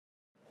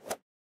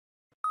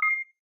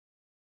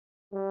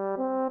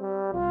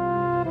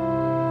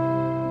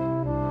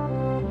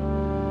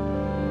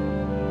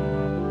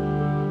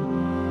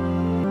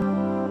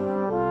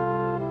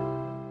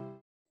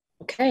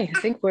Okay, I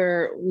think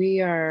we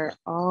are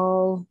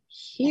all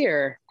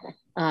here.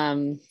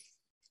 All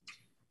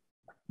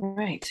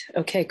right.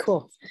 Okay,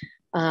 cool.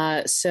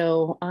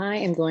 So I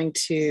am going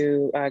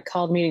to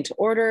call the meeting to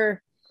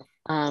order.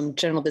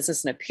 General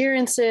business and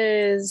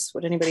appearances.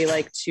 Would anybody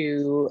like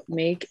to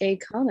make a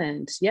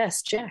comment?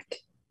 Yes, Jack.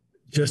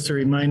 Just a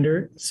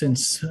reminder,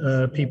 since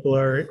people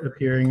are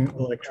appearing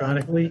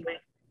electronically,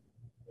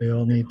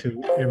 everyone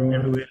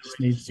who is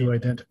needs to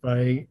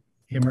identify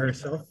him or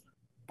herself.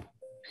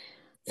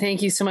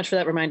 Thank you so much for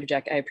that reminder,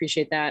 Jack. I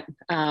appreciate that.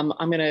 I'm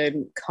going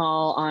to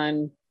call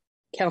on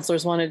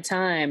counselors one at a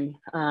time.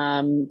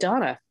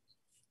 Donna.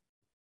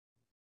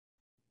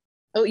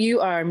 Oh,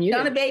 you are muted.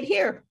 Donna Bate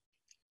here.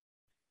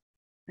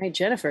 All right,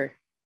 Jennifer.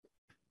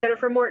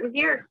 Jennifer Morton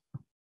here.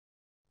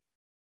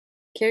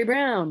 Carrie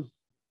Brown.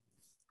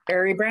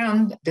 Carrie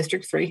Brown,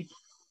 District 3.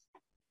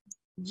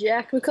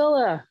 Jack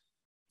McCullough.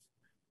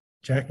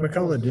 Jack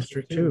McCullough,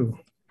 District 2.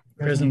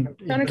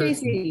 Present. Connor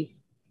Casey.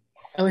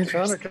 Oh,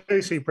 Connor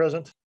Casey,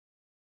 present.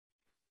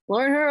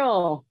 Lauren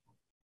Hurl.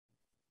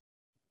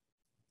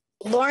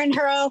 Lauren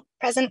Hurl,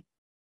 present.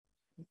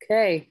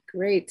 Okay,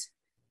 great.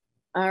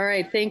 All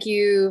right, thank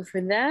you for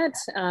that.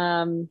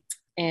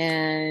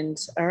 And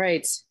all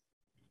right,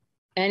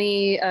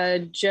 any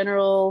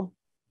general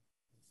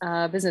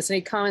business, any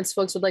comments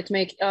folks would like to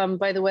make?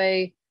 By the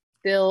way,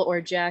 Bill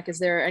or Jack, is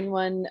there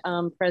anyone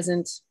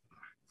present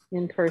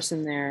in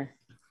person there?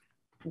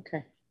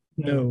 Okay.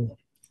 No.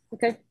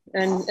 Okay,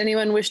 and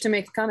anyone wish to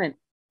make a comment?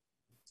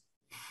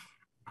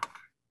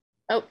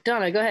 Oh,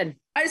 Donna, go ahead.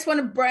 I just want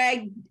to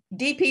brag,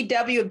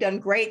 DPW have done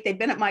great. They've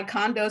been at my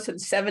condo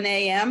since 7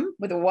 a.m.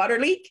 with a water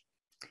leak.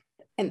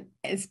 And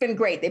it's been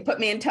great. They put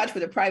me in touch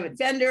with a private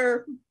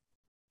vendor.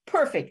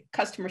 Perfect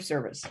customer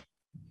service.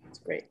 That's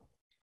great.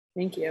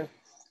 Thank you.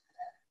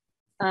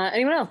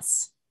 Anyone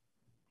else?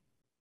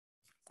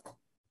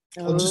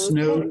 I'll just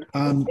note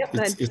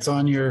it's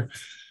on your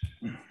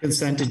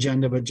consent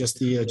agenda, but just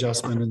the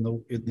adjustment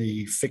in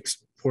the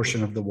fixed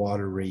portion of the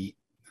water rate.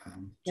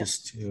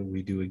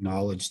 We do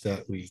acknowledge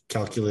that we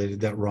calculated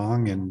that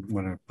wrong and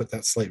want to put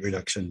that slight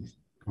reduction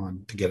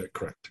on to get it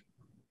correct.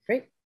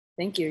 Great.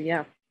 Thank you.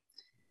 Yeah.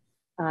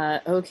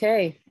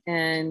 Okay.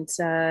 And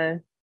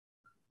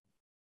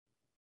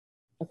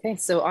okay,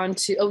 so on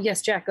to, oh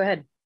yes, Jack, go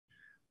ahead.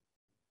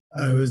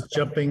 I was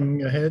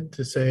jumping ahead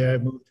to say I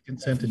moved the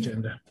consent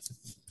agenda.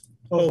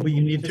 Oh, but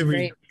you need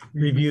to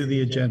review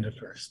the agenda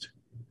first.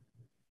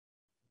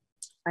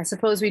 I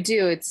suppose we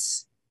do.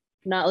 It's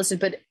not listed,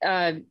 but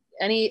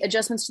any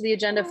adjustments to the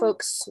agenda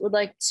folks would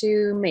like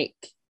to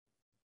make?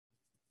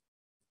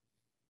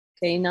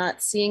 Okay,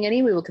 not seeing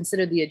any, we will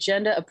consider the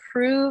agenda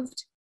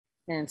approved.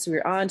 And so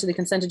we're on to the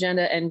consent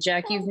agenda. And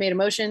Jack, you've made a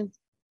motion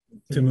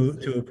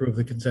to approve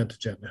the consent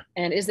agenda.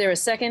 And is there a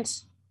second?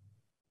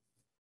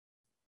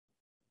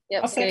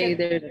 Yep. Okay,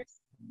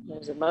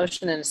 there's a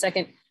motion and a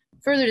second.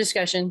 Further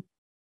discussion.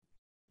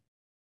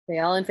 Okay,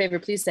 all in favor,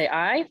 please say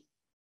aye.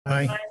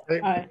 Aye.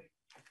 Aye.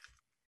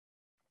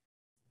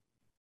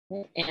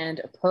 Okay, and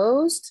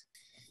opposed.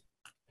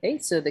 Okay,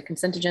 so the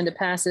consent agenda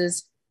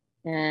passes,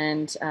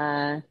 and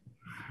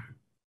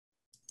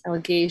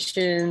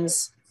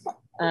allegations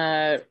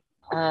of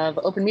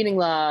open meeting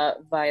law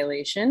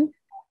violation.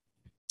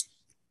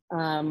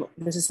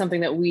 This is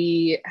something that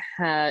we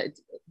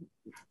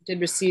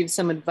did receive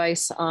some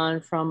advice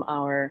on from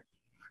our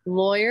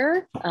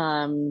lawyer.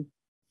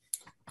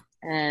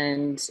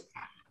 And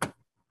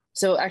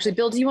so actually,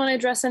 Bill, do you want to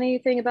address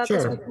anything about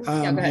this? Sure.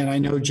 Yeah, and I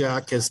know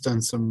Jack has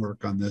done some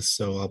work on this,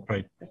 so I'll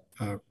probably,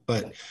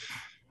 but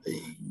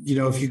you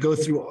know, if you go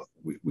through,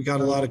 we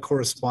got a lot of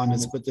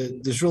correspondence, but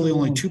there's really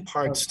only two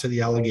parts to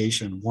the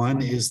allegation.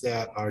 One is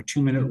that our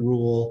 2-minute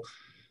rule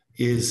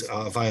is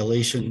a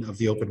violation of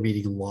the open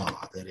meeting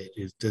law, that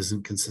it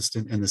isn't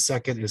consistent. And the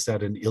second is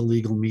that an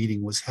illegal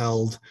meeting was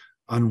held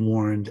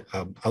unwarned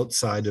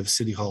outside of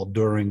City Hall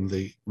during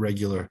the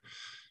regular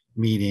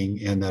meeting,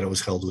 and that it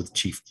was held with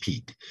Chief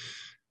Pete.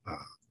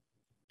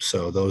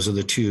 So those are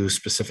the two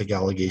specific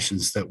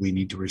allegations that we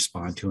need to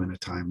respond to in a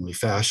timely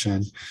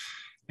fashion.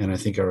 And I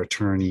think our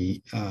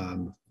attorney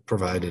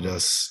provided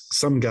us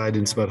some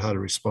guidance about how to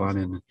respond.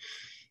 And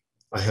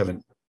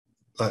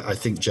I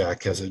think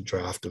Jack has a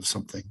draft of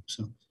something.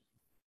 So,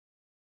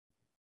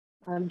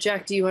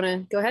 Jack, do you want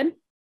to go ahead?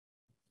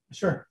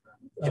 Sure.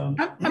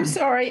 I'm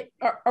sorry.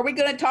 Are we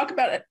going to talk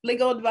about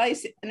legal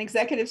advice in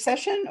executive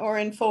session or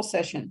in full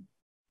session?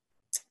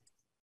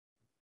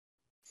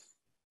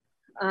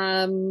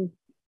 I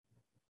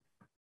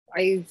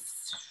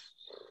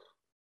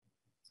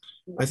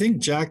think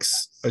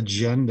Jack's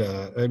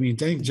agenda, I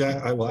think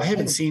Jack, I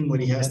haven't seen what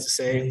he has to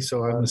say,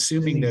 so I'm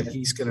assuming that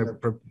he's going to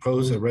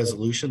propose a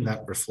resolution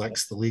that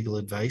reflects the legal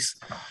advice.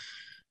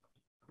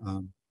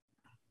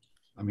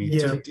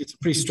 It's a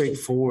pretty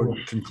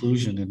straightforward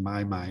conclusion in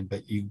my mind,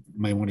 but you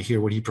might want to hear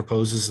what he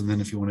proposes, and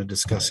then if you want to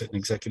discuss it in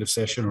executive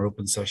session or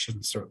open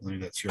session, certainly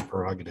that's your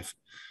prerogative.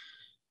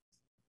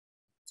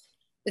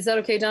 Is that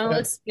okay, Donna?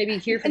 Let's maybe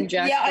hear from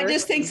Jack Yeah, first. I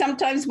just think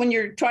sometimes when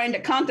you're trying to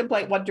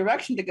contemplate what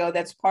direction to go,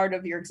 that's part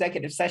of your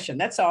executive session.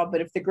 That's all. But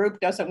if the group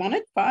doesn't want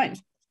it, fine.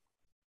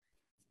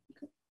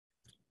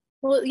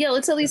 Well, yeah,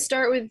 let's at least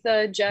start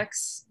with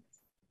Jack's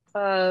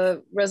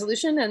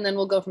resolution, and then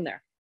we'll go from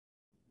there.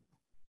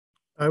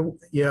 I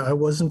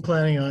wasn't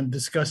planning on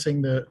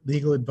discussing the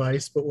legal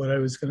advice, but what I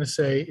was going to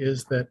say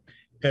is that,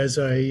 as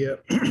I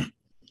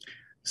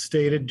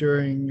stated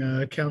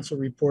during council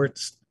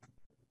reports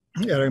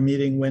at our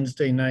meeting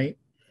Wednesday night,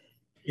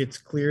 it's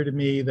clear to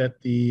me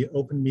that the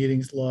open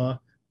meetings law,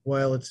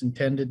 while it's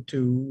intended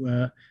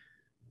to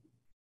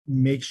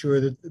make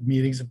sure that the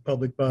meetings of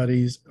public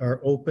bodies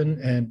are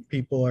open and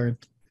people are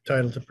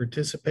entitled to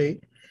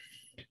participate,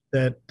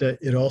 that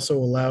it also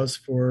allows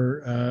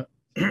for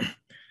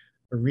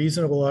a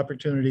reasonable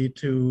opportunity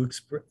to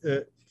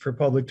for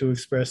public to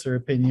express their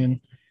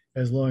opinion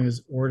as long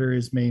as order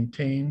is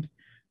maintained.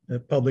 The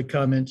public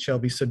comment shall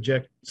be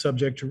subject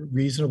to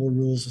reasonable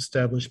rules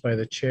established by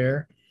the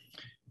chair.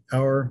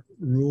 Our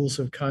rules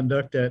of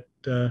conduct at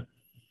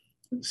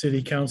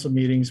city council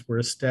meetings were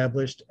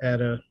established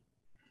at a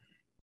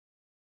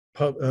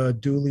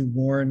duly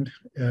warned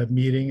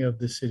meeting of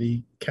the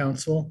city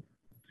council.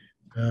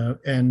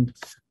 And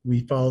we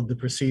followed the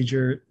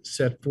procedure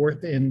set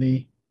forth in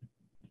the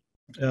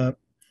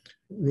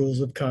rules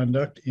of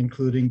conduct,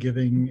 including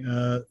giving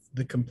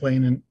the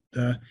complainant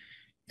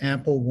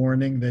ample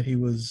warning that he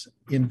was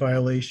in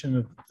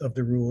violation of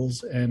the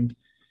rules, and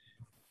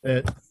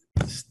that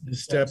the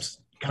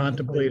steps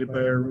contemplated by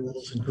our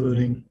rules,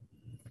 including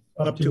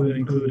up to and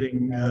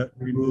including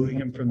removing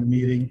him from the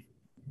meeting,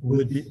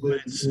 would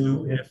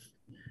ensue if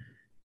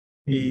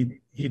he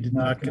did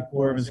not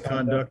conform his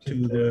conduct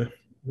to the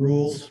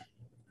rules.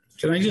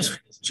 Can I just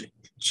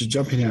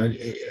jump in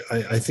here?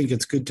 I think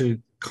it's good to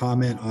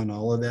comment on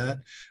all of that.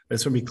 But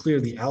it's going to be clear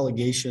the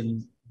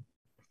allegation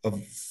of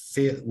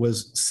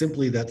was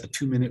simply that the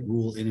 2-minute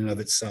rule in and of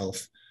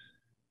itself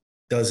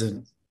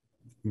doesn't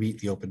meet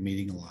the open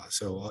meeting law.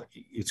 So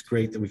it's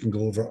great that we can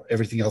go over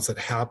everything else that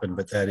happened,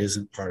 but that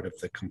isn't part of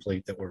the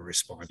complaint that we're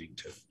responding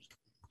to.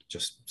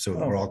 Just so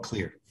we're all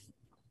clear.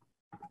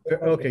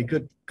 Okay,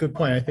 good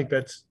point. I think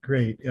that's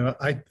great. You know,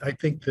 I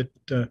think that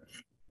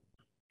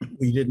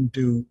we didn't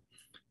do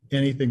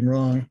anything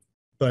wrong,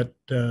 but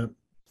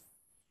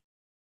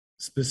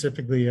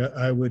specifically,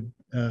 I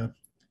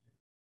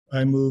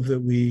move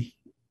that we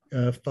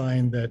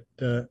find that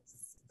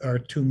our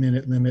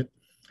 2-minute limit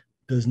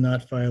does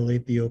not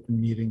violate the open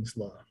meetings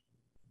law.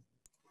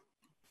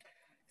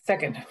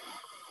 Second.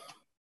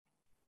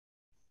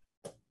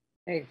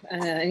 Okay,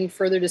 any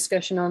further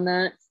discussion on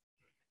that?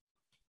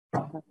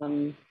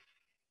 Okay,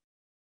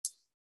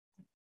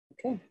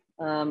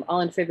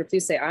 all in favor,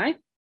 please say aye.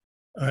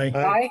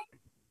 Aye.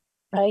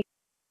 Aye.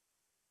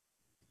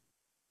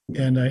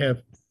 And I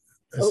have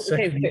a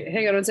second. Okay,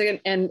 hang on 1 second.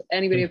 And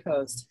anybody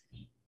opposed?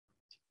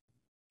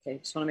 Okay,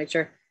 just want to make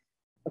sure.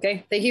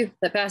 Okay, thank you.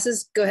 That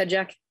passes. Go ahead,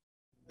 Jack.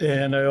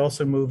 And I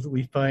also move that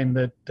we find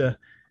that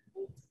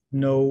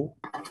no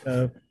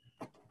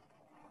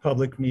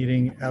public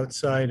meeting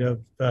outside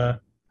of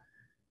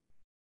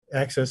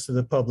access to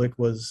the public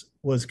was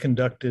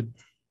conducted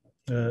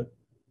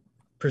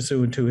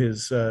pursuant to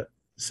his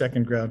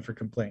second ground for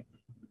complaint.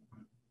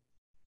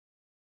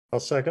 I'll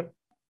second.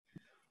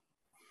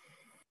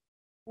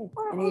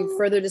 Any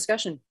further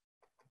discussion?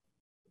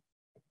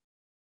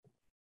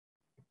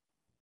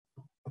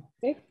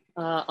 Okay,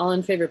 all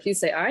in favor, please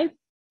say aye.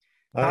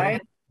 Aye.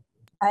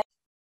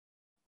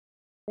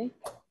 Okay,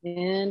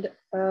 and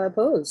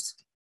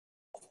opposed?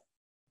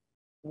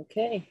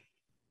 Okay,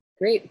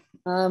 great.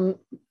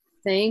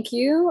 Thank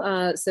you.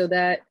 So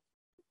that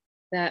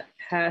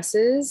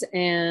passes,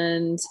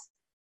 and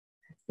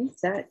I think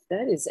that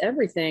is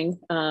everything.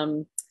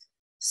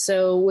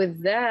 So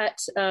with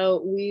that,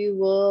 we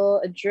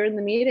will adjourn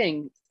the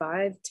meeting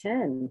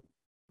 5:10.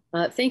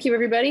 Thank you,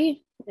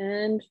 everybody,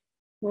 and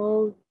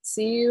we'll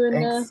see you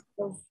in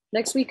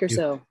next week or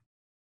so.